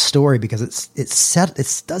or it's in a story because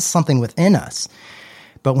it does something within us.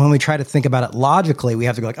 But when we try to think about it logically, we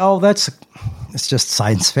have to go like, "Oh, it's just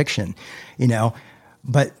science fiction,"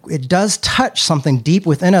 But it does touch something deep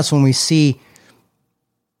within us when we see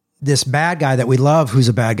this bad guy that we love, who's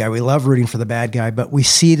a bad guy. We love rooting for the bad guy, but we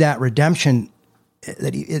see that redemption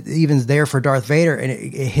that it even's there for Darth Vader, and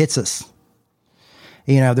it hits us.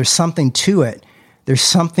 There's something to it. There's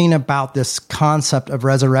something about this concept of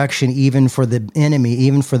resurrection, even for the enemy,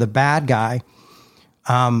 even for the bad guy,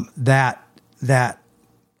 that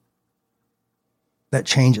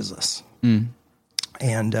changes us.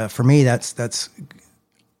 And for me, that's.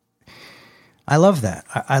 I love that.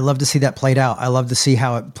 I love to see that played out. I love to see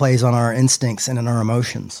how it plays on our instincts and in our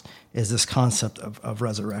emotions. Is this concept of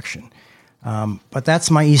resurrection? But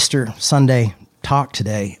that's my Easter Sunday talk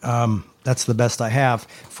today. That's the best I have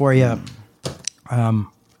for you. And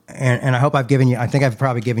I hope I think I've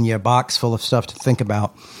probably given you a box full of stuff to think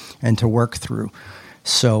about and to work through.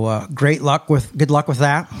 So good luck with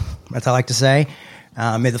that. That's what I like to say.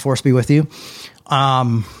 May the Force be with you.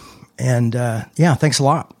 Thanks a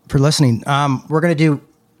lot for listening. We're going to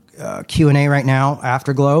do Q&A right now,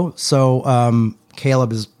 Afterglow. So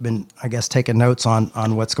Caleb has been, I guess, taking notes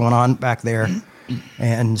on what's going on back there.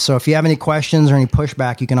 And so if you have any questions or any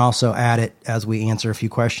pushback, you can also add it as we answer a few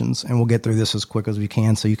questions, and we'll get through this as quick as we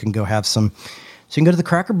can so you can go have so you can go to the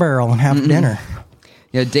Cracker Barrel and have dinner.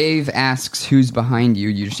 Yeah, Dave asks, who's behind you?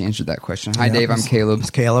 You just answered that question. Hi, Dave, I'm Caleb. It's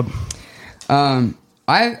Caleb.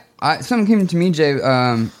 Something came to me, Jay,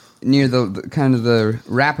 near the kind of the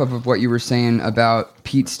wrap-up of what you were saying about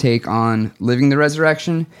Pete's take on living the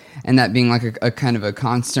resurrection and that being like a kind of a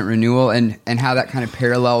constant renewal and how that kind of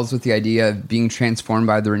parallels with the idea of being transformed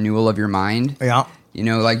by the renewal of your mind. Yeah.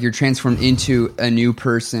 Like you're transformed into a new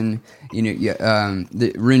person,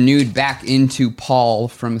 renewed back into Paul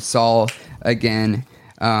from Saul again,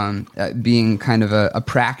 being kind of a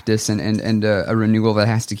practice and a renewal that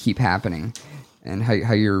has to keep happening, and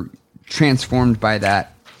how you're transformed by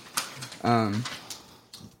that. And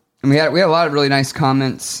we had a lot of really nice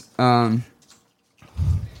comments.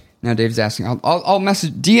 Now Dave's asking, I'll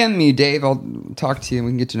DM me, Dave. I'll talk to you and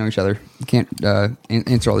we can get to know each other. I can't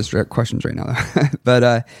answer all these direct questions right now, though.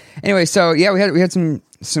 But anyway, so yeah, we had some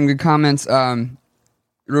good comments.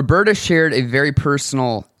 Roberta shared a very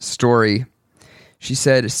personal story. She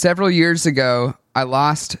said, several years ago, I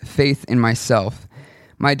lost faith in myself.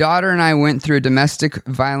 My daughter and I went through a domestic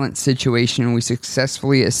violence situation and we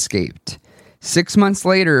successfully escaped. 6 months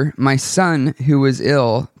later, my son, who was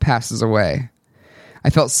ill, passes away.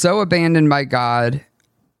 I felt so abandoned by God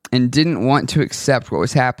and didn't want to accept what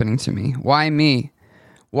was happening to me. Why me?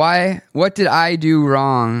 What did I do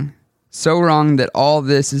wrong? So wrong that all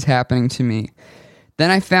this is happening to me.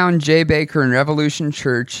 Then I found Jay Baker in Revolution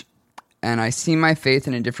Church, and I see my faith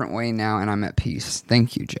in a different way now, and I'm at peace.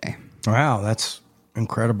 Thank you, Jay. Wow, that's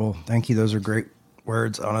incredible. Thank you. Those are great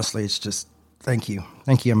words. Honestly, it's just thank you.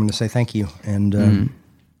 Thank you. I'm going to say thank you. And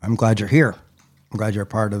I'm glad you're here. I'm glad you're a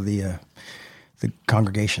part of the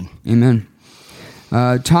congregation. Amen.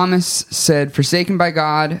 Thomas said, forsaken by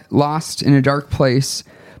God, lost in a dark place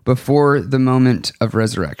before the moment of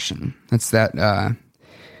resurrection. That's that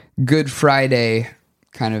Good Friday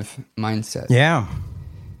kind of mindset. Yeah.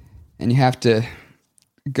 And you have to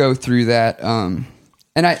go through that.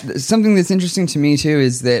 Something that's interesting to me too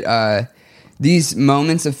is that these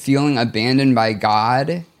moments of feeling abandoned by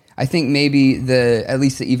God, I think maybe at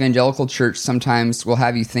least the evangelical church sometimes will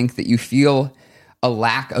have you think that you feel a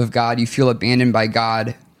lack of God, you feel abandoned by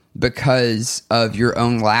God because of your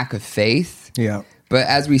own lack of faith. Yeah. But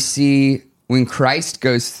as we see when Christ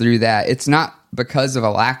goes through that, it's not because of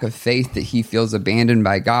a lack of faith that he feels abandoned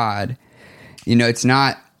by God. It's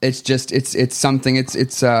not, it's just, it's something,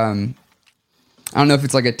 it's I don't know if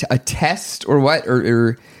it's like a test or what,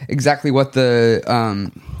 or exactly what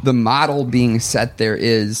the model being set there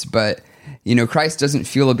is, but Christ doesn't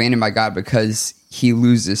feel abandoned by God because he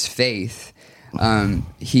loses faith.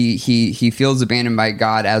 He feels abandoned by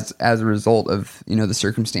God as a result of the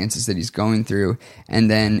circumstances that he's going through, and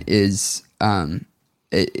then is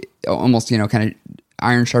almost kind of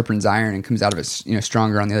iron sharpens iron and comes out of it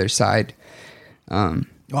stronger on the other side. Well,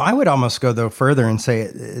 I would almost go though further and say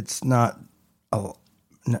it's a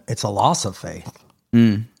loss of faith.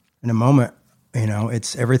 In a moment,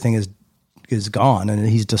 it's everything is gone, and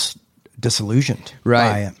he's just disillusioned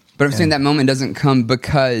by it. But I'm saying that moment doesn't come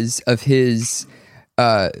because of his,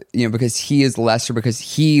 because he is lesser, because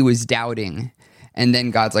he was doubting, and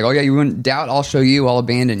then God's like, "Oh yeah, you wouldn't doubt? I'll show you. I'll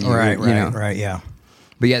abandon you." Right, yeah.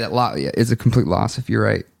 But yeah, that is a complete loss if you're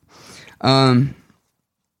right. And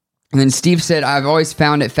then Steve said, "I've always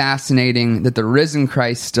found it fascinating that the risen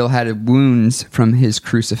Christ still had wounds from his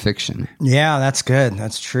crucifixion." Yeah, that's good.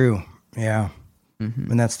 That's true. Yeah,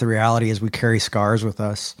 and that's the reality, is we carry scars with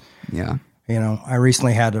us. Yeah. I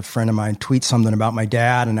recently had a friend of mine tweet something about my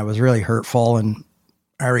dad, and it was really hurtful, and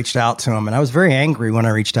I reached out to him, and I was very angry when I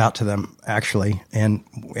reached out to them, actually, and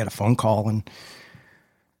we had a phone call, and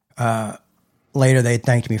later they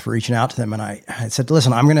thanked me for reaching out to them, and I said,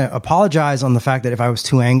 listen, I'm going to apologize on the fact that if I was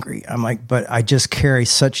too angry. I'm like, but I just carry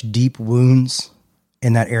such deep wounds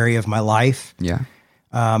in that area of my life. Yeah.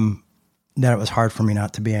 That it was hard for me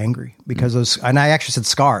not to be angry, because those, and I actually said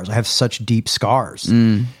scars. I have such deep scars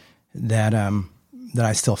that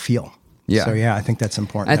I still feel. Yeah. So yeah, I think that's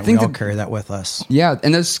important. We all carry that with us. Yeah.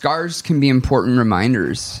 And those scars can be important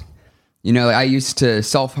reminders. I used to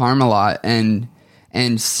self-harm a lot, and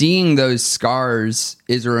seeing those scars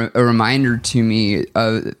is a reminder to me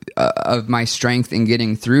of my strength in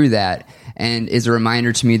getting through that, and is a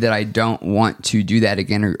reminder to me that I don't want to do that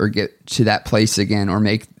again, or get to that place again, or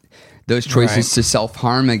make those choices to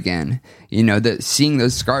self-harm again. That seeing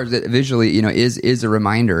those scars that visually, is a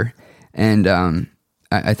reminder. And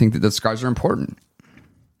I think that those scars are important.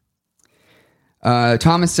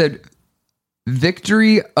 Thomas said,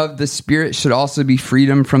 victory of the Spirit should also be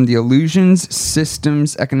freedom from the illusions,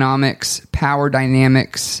 systems, economics, power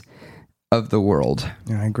dynamics of the world.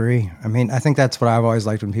 Yeah, I agree. I mean, I think that's what I've always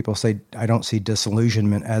liked when people say, I don't see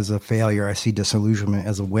disillusionment as a failure. I see disillusionment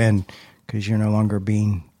as a win, because you're no longer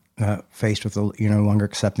being faced with, you're no longer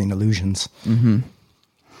accepting illusions. Mm-hmm.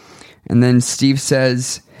 And then Steve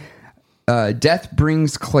says, death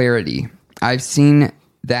brings clarity. I've seen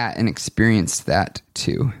that and experienced that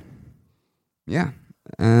too. Yeah.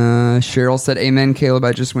 Cheryl said, amen, Caleb.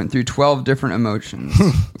 I just went through 12 different emotions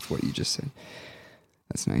with what you just said.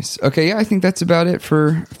 That's nice. Okay. Yeah. I think that's about it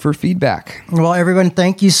for feedback. Well, everyone,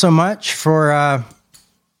 thank you so much for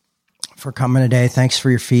coming today. Thanks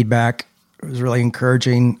for your feedback. It was really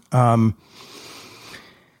encouraging.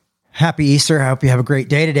 Happy Easter. I hope you have a great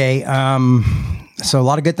day today. So a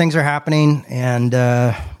lot of good things are happening, and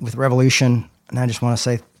with Revolution, and I just want to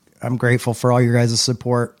say I'm grateful for all your guys'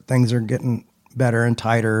 support. Things are getting better and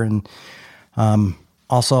tighter, and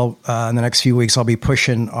also in the next few weeks, I'll be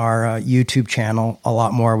pushing our YouTube channel a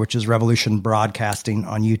lot more, which is Revolution Broadcasting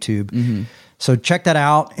on YouTube. Mm-hmm. So check that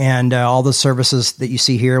out, and all the services that you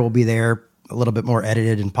see here will be there, a little bit more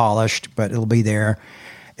edited and polished, but it'll be there.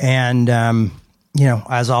 And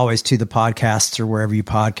as always, to the podcasts or wherever you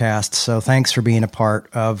podcast. So thanks for being a part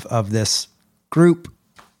of this group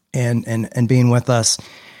and being with us.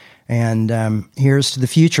 And here's to the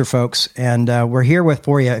future, folks. And we're here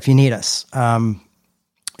for you if you need us.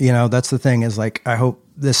 That's the thing, is like, I hope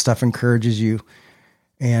this stuff encourages you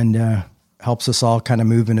and helps us all kind of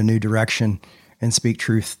move in a new direction and speak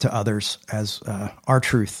truth to others as our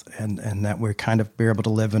truth, and that we're kind of be able to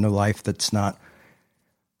live in a life that's not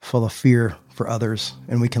full of fear for others,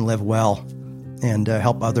 and we can live well and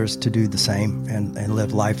help others to do the same and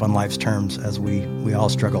live life on life's terms as we all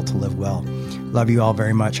struggle to live well. Love you all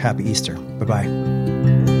very much. Happy Easter. Bye-bye.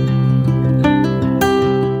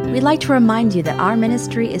 We'd like to remind you that our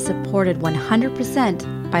ministry is supported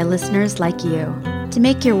 100% by listeners like you. To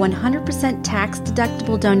make your 100%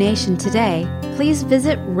 tax-deductible donation today, please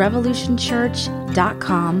visit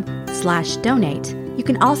revolutionchurch.com/donate. You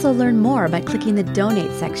can also learn more by clicking the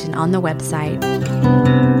donate section on the website.